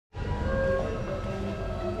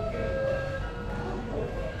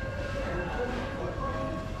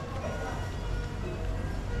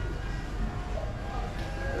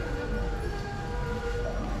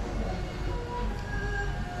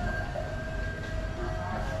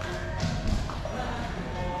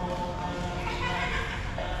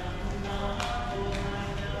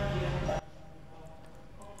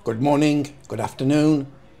Good morning, good afternoon,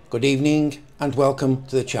 good evening and welcome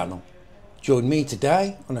to the channel. Join me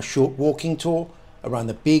today on a short walking tour around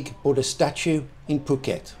the Big Buddah Statue in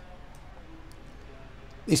Phuket.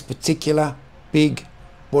 This particular Big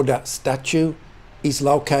Buddah Statue is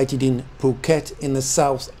located in Phuket in the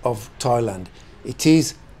south of Thailand. It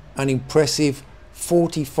is an impressive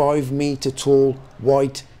 45-meter tall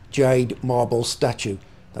white jade marble statue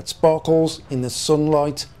that sparkles in the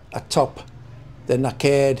sunlight atop the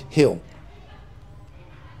Nakkerd hill.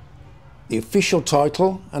 The official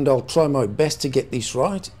title, and I'll try my best to get this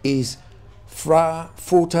right, is Phra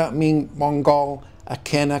Phuta Ming Mongol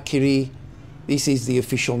Akena Kiri. This is the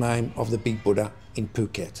official name of the Big Buddah in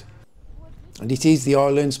Phuket. And it is the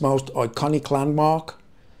island's most iconic landmark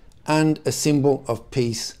and a symbol of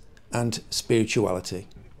peace and spirituality.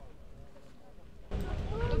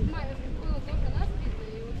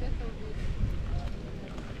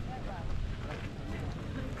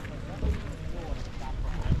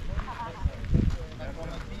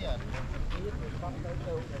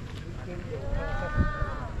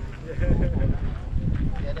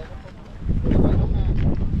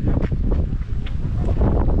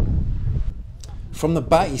 From the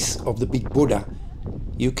base of the Big Buddah,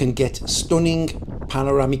 you can get stunning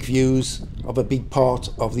panoramic views of a big part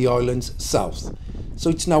of the island's south.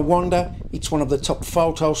 So it's no wonder it's one of the top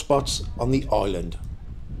photo spots on the island.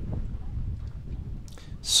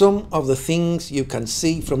 Some of the things you can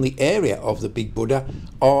see from the area of the Big Buddah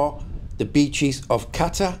are the beaches of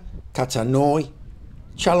Kata, Kata Noi,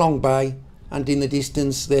 Chalong Bay, and in the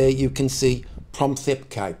distance there you can see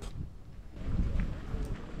Promthep Cape.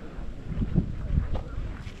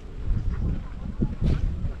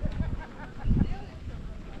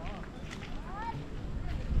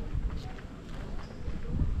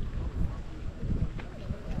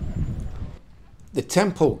 The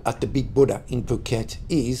temple at the Big Buddah in Phuket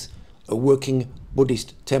is a working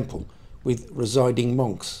Buddhist temple with residing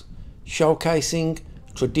monks, showcasing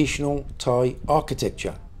traditional Thai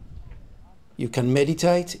architecture. You can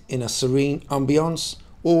meditate in a serene ambience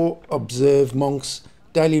or observe monks'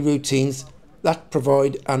 daily routines that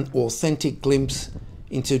provide an authentic glimpse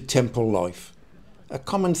into temple life. A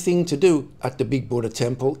common thing to do at the Big Buddah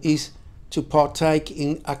temple is to partake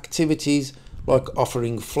in activities like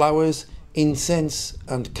offering flowers, incense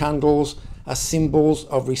and candles as symbols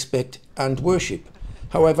of respect and worship.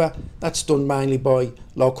 However, that's done mainly by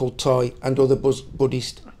local Thai and other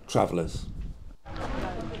Buddhist travellers.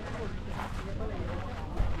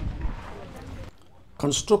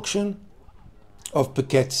 Construction of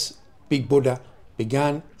Phuket's Big Buddah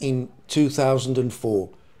began in 2004,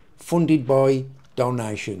 funded by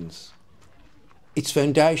donations. Its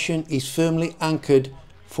foundation is firmly anchored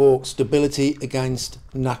for stability against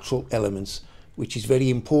natural elements, which is very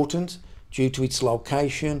important due to its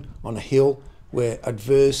location on a hill where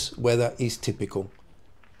adverse weather is typical.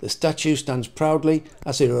 The statue stands proudly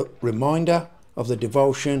as a reminder of the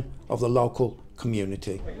devotion of the local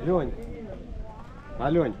community.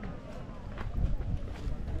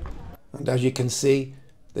 And as you can see,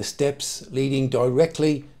 the steps leading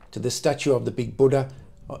directly to the statue of the Big Buddah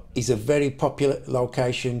is a very popular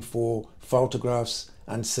location for photographs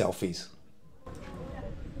and selfies.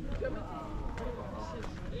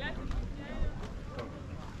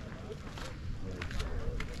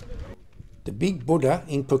 The Big Buddah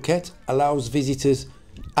in Phuket allows visitors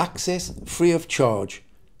access free of charge.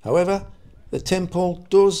 However, the temple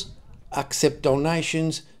does accept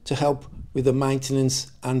donations to help with the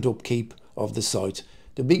maintenance and upkeep of the site.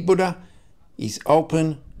 The Big Buddah is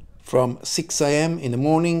open from 6 AM in the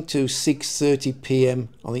morning to 6:30 PM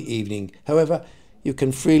on the evening. However, you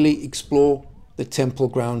can freely explore the temple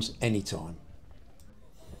grounds anytime.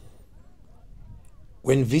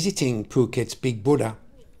 When visiting Phuket's Big Buddah,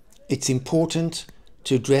 it's important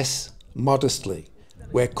to dress modestly,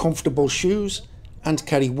 wear comfortable shoes and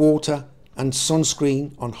carry water and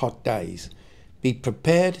sunscreen on hot days. Be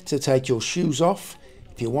prepared to take your shoes off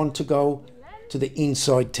if you want to go to the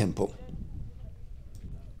inside temple.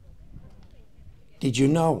 Did you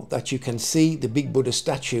know that you can see the Big Buddah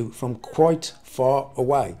statue from quite far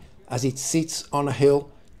away as it sits on a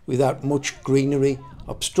hill without much greenery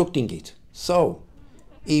obstructing it? So,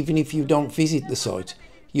 even if you don't visit the site,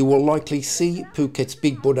 you will likely see Phuket's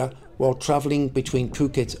Big Buddah while travelling between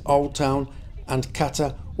Phuket's Old Town and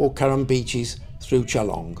Kata or Karam beaches through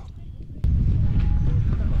Chalong.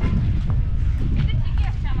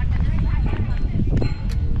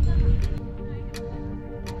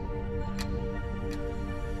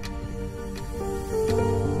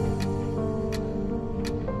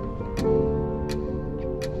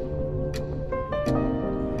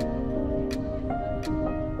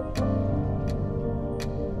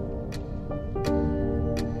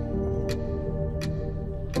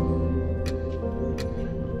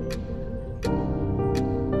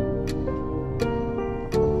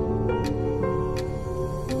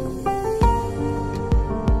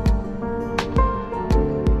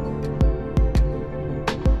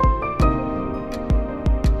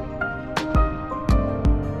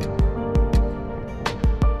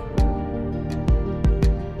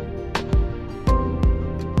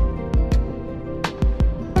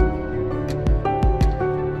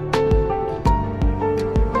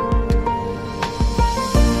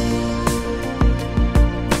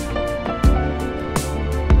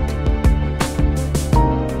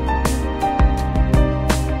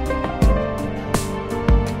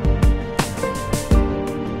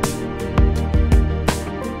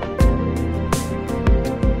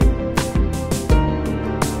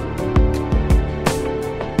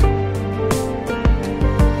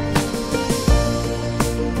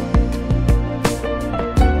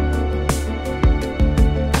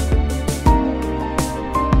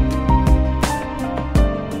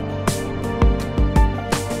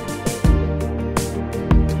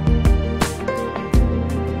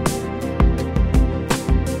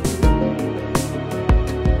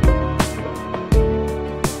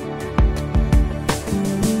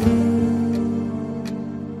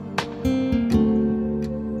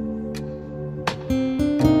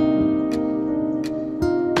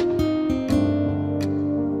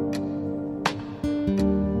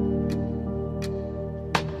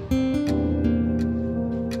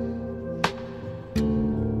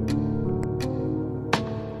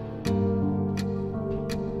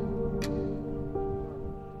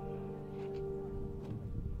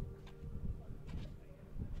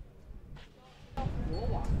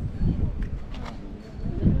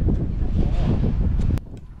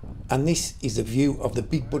 And this is a view of the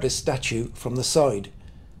Big Buddah statue from the side,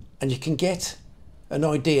 and you can get an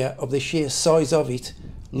idea of the sheer size of it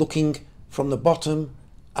looking from the bottom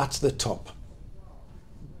at the top.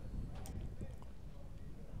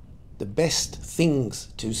 The best things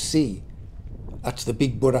to see at the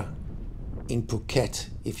Big Buddah in Phuket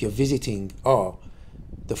if you're visiting are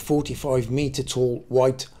the 45-meter tall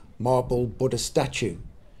white marble Buddha statue.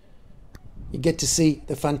 You get to see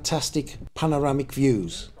the fantastic panoramic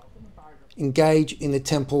views. Engage in the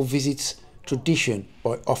temple visits tradition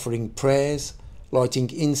by offering prayers, lighting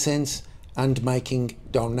incense and making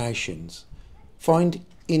donations. Find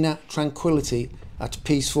inner tranquility at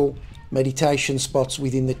peaceful meditation spots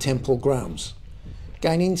within the temple grounds.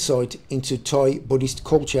 Gain insight into Thai Buddhist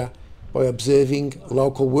culture by observing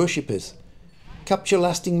local worshippers. Capture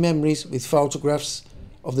lasting memories with photographs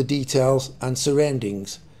of the details and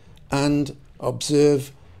surroundings, and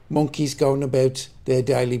observe monkeys going about their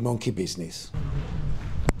daily monkey business.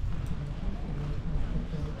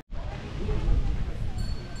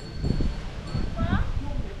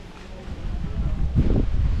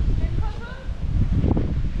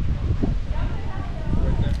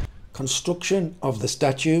 Construction of the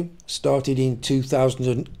statue started in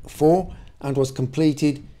 2004 and was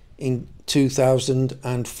completed in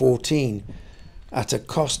 2014 at a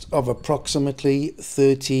cost of approximately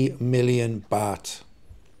 30 million baht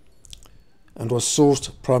and was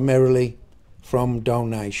sourced primarily from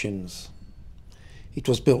donations. It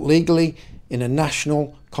was built legally in a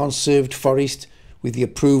national conserved forest with the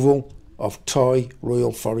approval of Thai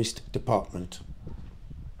Royal Forest Department.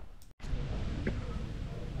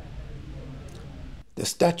 The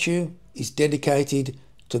statue is dedicated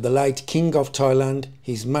to the late King of Thailand,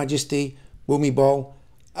 His Majesty Bhumibol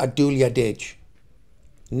Adulyadej.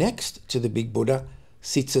 Next to the Big Buddha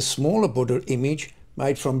sits a smaller Buddha image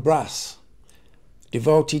made from brass,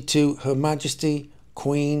 devoted to Her Majesty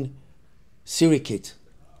Queen Sirikit.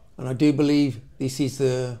 And I do believe this is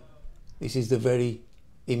the very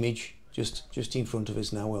image just in front of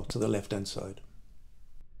us now, well, to the left hand side.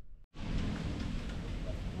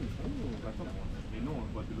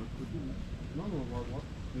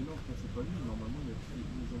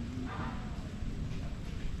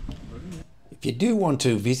 If you do want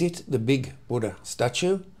to visit the Big Buddah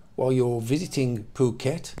statue while you're visiting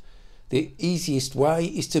Phuket, the easiest way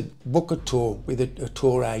is to book a tour with a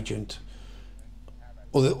tour agent.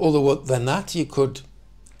 Other than that, you could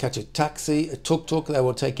catch a taxi, a tuk-tuk, they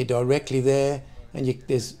will take you directly there, and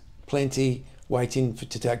there's plenty waiting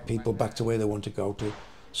to take people back to where they want to go to.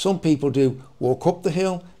 Some people do walk up the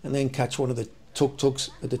hill and then catch one of the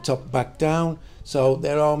tuk-tuks at the top back down, so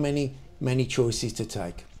there are many choices to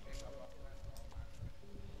take.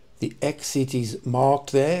 The exit is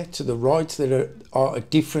marked there to the right. There are a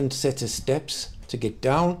different set of steps to get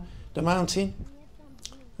down the mountain.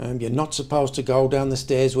 You're not supposed to go down the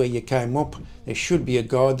stairs where you came up. There should be a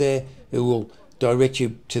guard there who will direct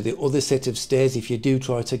you to the other set of stairs if you do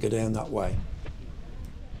try to go down that way.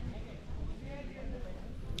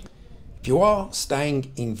 If you are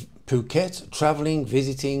staying in Phuket, travelling,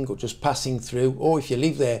 visiting or just passing through, or if you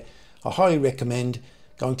live there, I highly recommend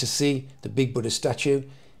going to see the Big Buddah statue.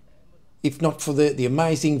 If not for the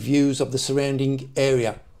amazing views of the surrounding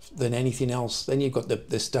area than anything else, then you've got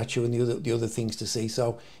the statue and the other things to see,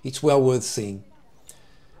 so it's well worth seeing.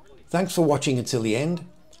 Thanks for watching until the end.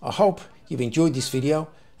 I hope you've enjoyed this video,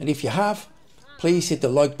 and if you have, please hit the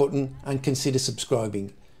like button and consider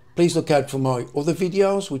subscribing. Please look out for my other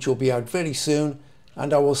videos which will be out very soon,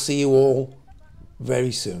 and I will see you all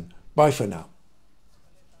very soon. Bye for now.